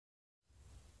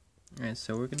Alright,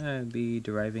 so we're going to be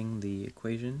deriving the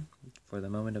equation for the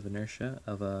moment of inertia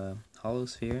of a hollow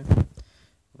sphere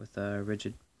with a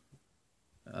rigid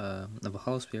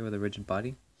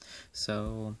body.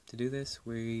 So to do this,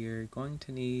 we're going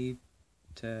to need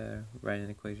to write an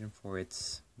equation for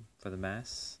the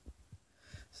mass.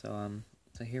 So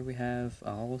here we have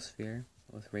a hollow sphere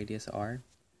with radius r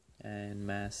and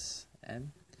mass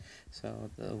m. So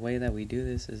the way that we do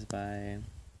this is by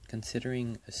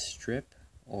considering a strip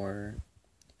or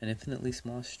an infinitely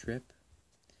small strip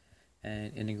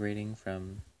and integrating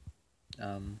from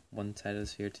one side of the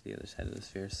sphere to the other side of the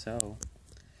sphere. So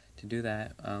to do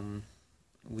that,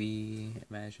 we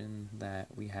imagine that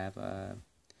we have at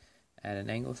an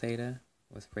angle theta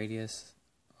with radius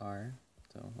r,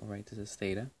 so we'll write this as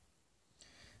theta.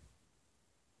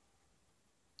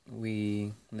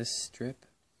 This strip,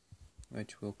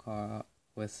 which we'll call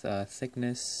with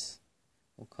thickness,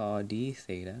 we'll call d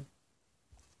theta.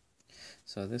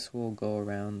 So this will go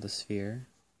around the sphere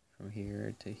from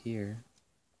here to here.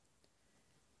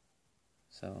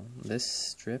 So this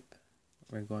strip,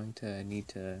 we're going to need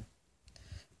to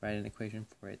write an equation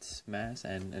for its mass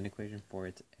and an equation for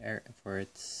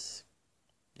its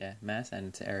mass and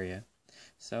its area.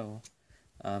 So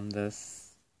the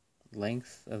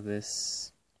length of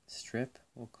this strip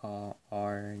we'll call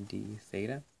r d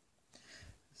theta.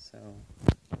 So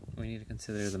we need to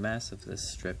consider the mass of this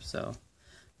strip. So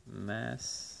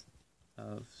mass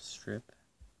of strip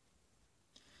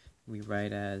we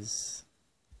write as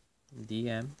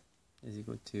dm is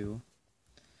equal to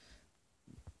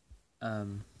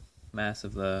mass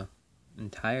of the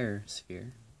entire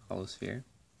sphere, hollow sphere,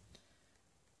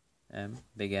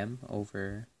 big M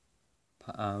over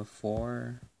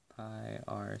 4 pi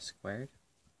r squared,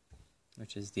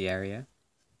 which is the area,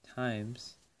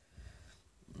 times,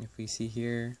 if we see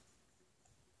here,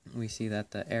 we see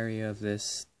that the area of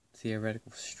this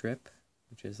theoretical strip,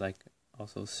 which is like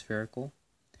also spherical,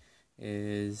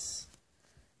 is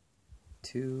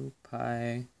 2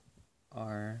 pi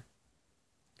r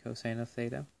cosine of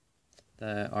theta.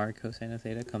 The r cosine of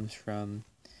theta comes from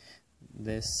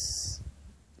this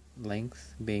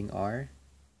length being r,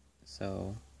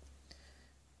 so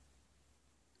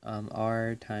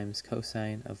r times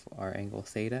cosine of our angle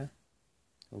theta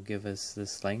will give us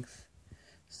this length,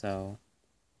 so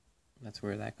that's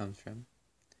where that comes from.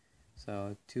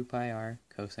 So 2 pi r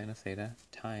cosine of theta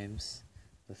times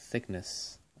the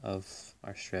thickness of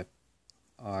our strip,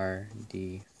 r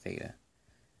d theta.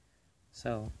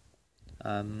 So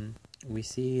we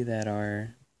see that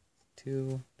our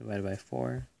 2 divided by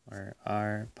 4, or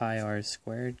r pi r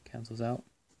squared cancels out,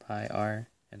 pi r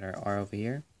and our r over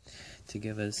here, to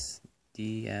give us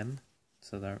dm.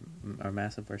 So that our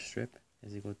mass of our strip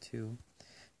is equal to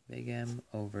big M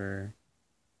over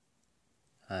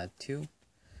 2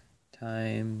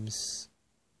 times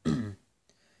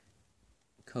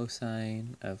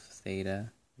cosine of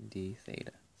theta d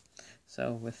theta.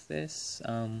 So with this,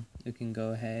 we can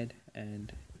go ahead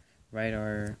and write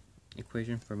our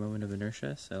equation for moment of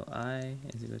inertia. So I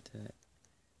is equal to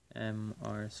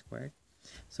mr squared.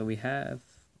 So we have,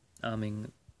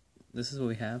 this is what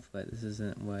we have, but this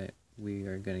isn't what we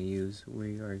are going to use.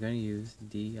 We are going to use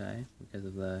di because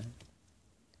of the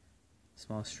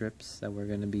small strips that we're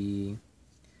going to be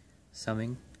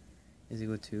summing, is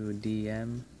equal to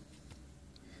dm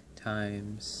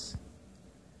times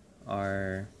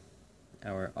our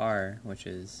r, which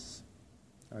is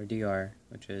our dr,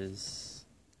 which is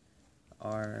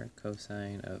r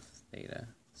cosine of theta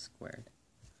squared.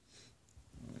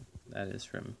 That is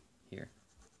from here.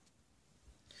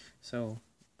 So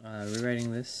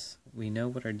rewriting this, we know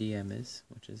what our dm is,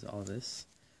 which is all this.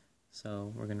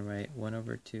 So we're going to write 1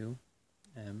 over 2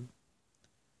 m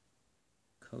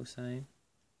cosine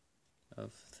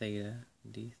of theta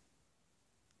d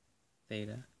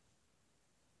theta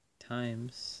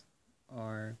times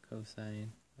r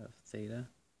cosine of theta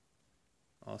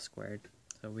all squared.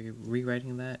 So we're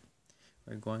rewriting that,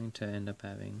 we're going to end up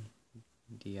having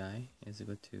di is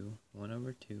equal to 1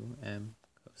 over 2 m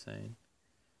cosine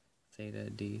theta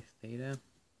d theta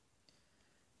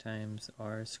times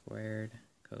r squared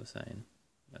cosine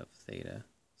of theta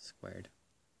squared.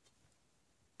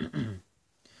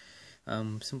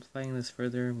 Simplifying this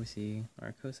further, we see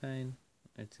our cosine,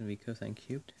 it's going to be cosine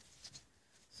cubed.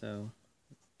 So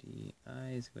di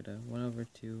is equal to 1 over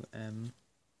 2 m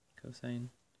cosine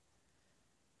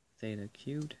theta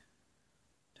cubed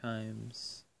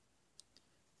times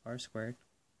r squared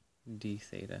d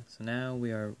theta. So now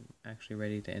we are actually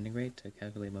ready to integrate to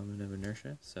calculate moment of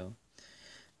inertia. So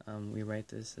we write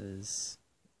this as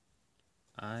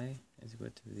I is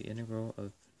equal to the integral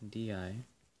of di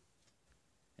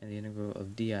and the integral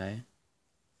of di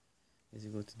is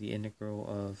equal to the integral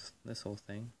of this whole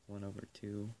thing, 1 over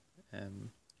 2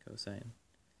 m cosine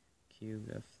cubed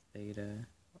of theta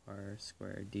r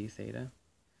squared d theta.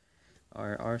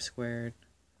 Our r squared,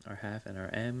 our half, and our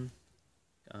m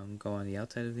go on the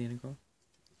outside of the integral.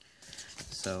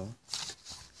 So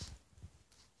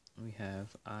we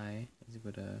have I is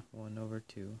equal to 1 over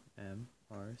 2 m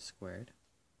r squared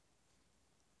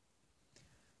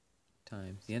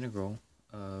times the integral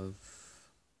of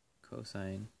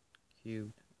cosine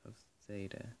cubed of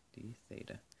theta d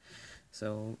theta.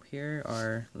 So here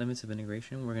are limits of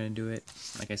integration. We're going to do it,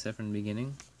 like I said from the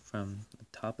beginning, from the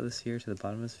top of the sphere to the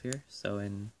bottom of the sphere. So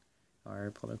in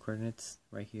our polar coordinates,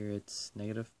 right here it's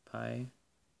negative pi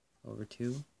over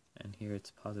 2, and here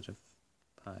it's positive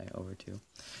pi over 2.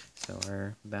 So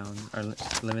our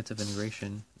limits of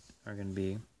integration are going to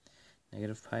be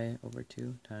negative pi over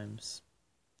 2 times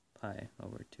pi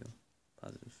over 2,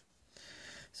 positive.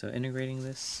 So integrating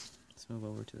this, let's move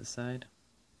over to the side.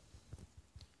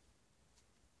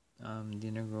 The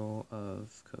integral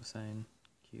of cosine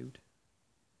cubed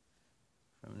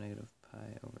from negative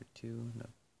pi over 2 to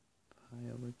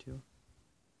pi over 2.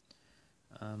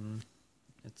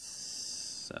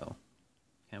 So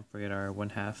can't forget our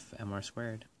 1/2 mr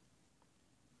squared.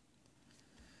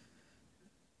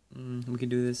 We can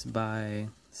do this by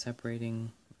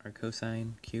separating our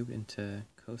cosine cubed into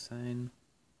cosine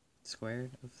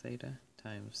squared of theta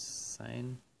times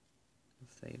sine of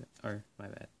theta, or my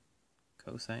bad,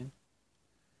 cosine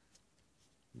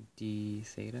d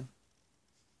theta.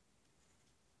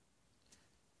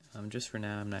 Just for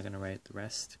now, I'm not going to write the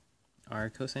rest. Our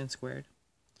cosine squared,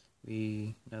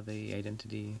 we know the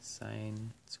identity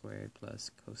sine squared plus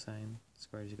cosine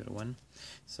squared is equal to 1.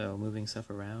 So moving stuff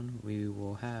around, we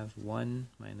will have 1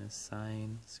 minus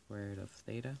sine squared of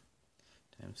theta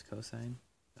times cosine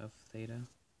of theta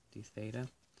d theta.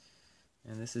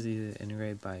 And this is either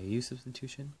integrated by u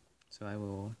substitution. So I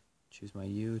will choose my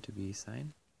u to be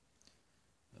sine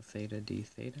of theta d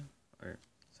theta, or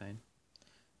sine.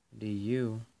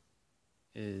 Du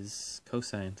is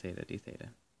cosine theta d theta.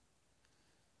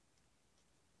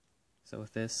 So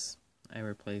with this, I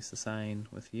replace the sine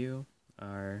with u.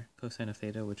 Our cosine of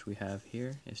theta, which we have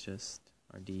here, is just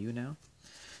our du now.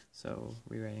 So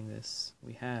rewriting this,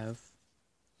 we have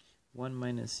 1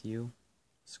 minus u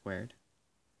squared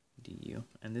du,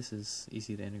 and this is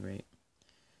easy to integrate.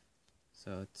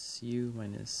 So it's u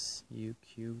minus u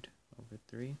cubed over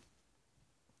 3.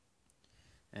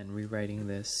 And rewriting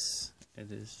this, it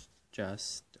is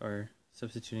just, or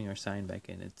substituting our sine back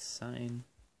in, it's sine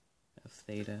of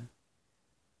theta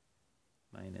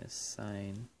minus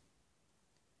sine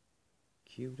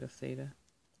cubed of theta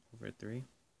over 3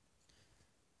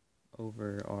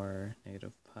 over our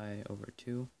negative pi over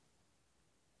 2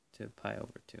 to pi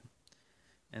over 2.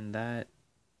 And that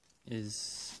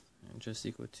is just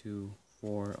equal to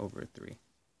 4 over 3.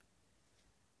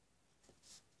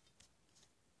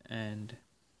 And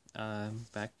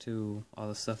back to all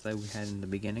the stuff that we had in the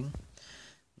beginning.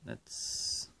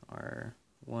 That's our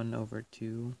 1 over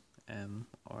 2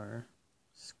 mr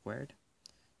squared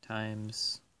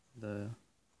times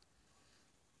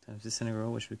this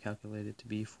integral, which we calculated to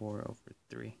be 4 over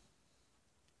 3.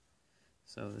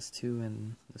 So this 2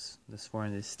 and this 4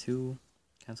 and this 2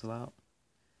 cancel out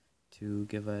to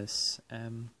give us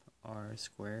mr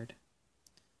squared,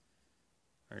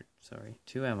 or sorry,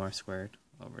 2mr squared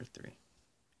over 3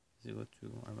 is equal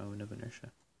to our moment of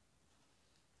inertia.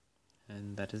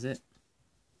 And that is it.